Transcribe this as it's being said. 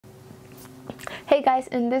Hey guys,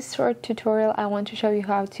 in this short tutorial I want to show you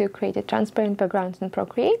how to create a transparent background in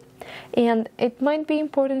Procreate, and it might be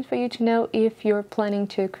important for you to know if you're planning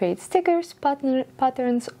to create stickers,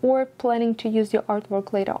 patterns, or planning to use your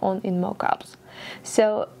artwork later on in mockups.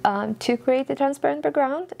 So to create a transparent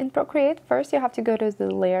background in Procreate, first you have to go to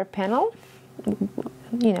the layer panel,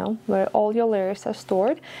 where all your layers are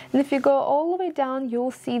stored, and if you go all the way down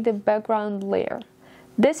you'll see the background layer.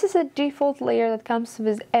 This is a default layer that comes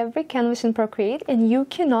with every canvas in Procreate, and you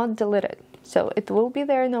cannot delete it. So it will be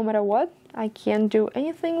there no matter what. I can't do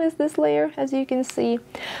anything with this layer, as you can see.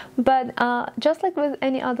 But just like with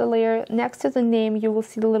any other layer, next to the name you will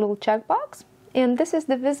see the little checkbox. And this is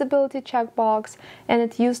the visibility checkbox, and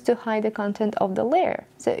it's used to hide the content of the layer.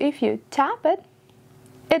 So if you tap it,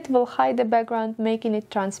 it will hide the background, making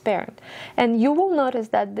it transparent. And you will notice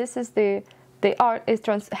that this is the art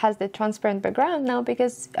has the transparent background now,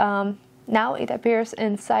 because now it appears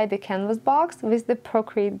inside the canvas box with the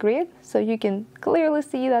Procreate grid, so you can clearly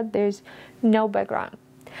see that there's no background.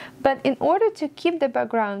 But in order to keep the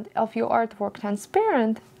background of your artwork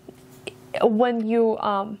transparent, when you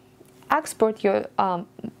export your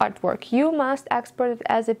artwork, you must export it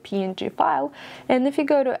as a PNG file. And if you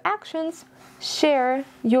go to Actions, Share,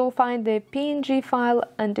 you'll find the PNG file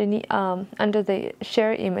under the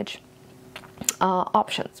Share Image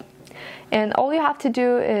options, and all you have to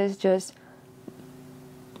do is just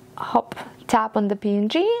tap on the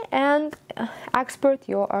PNG and export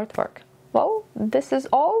your artwork. Well, this is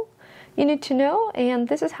all you need to know, and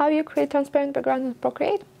this is how you create transparent background in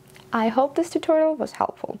Procreate. I hope this tutorial was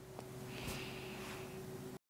helpful.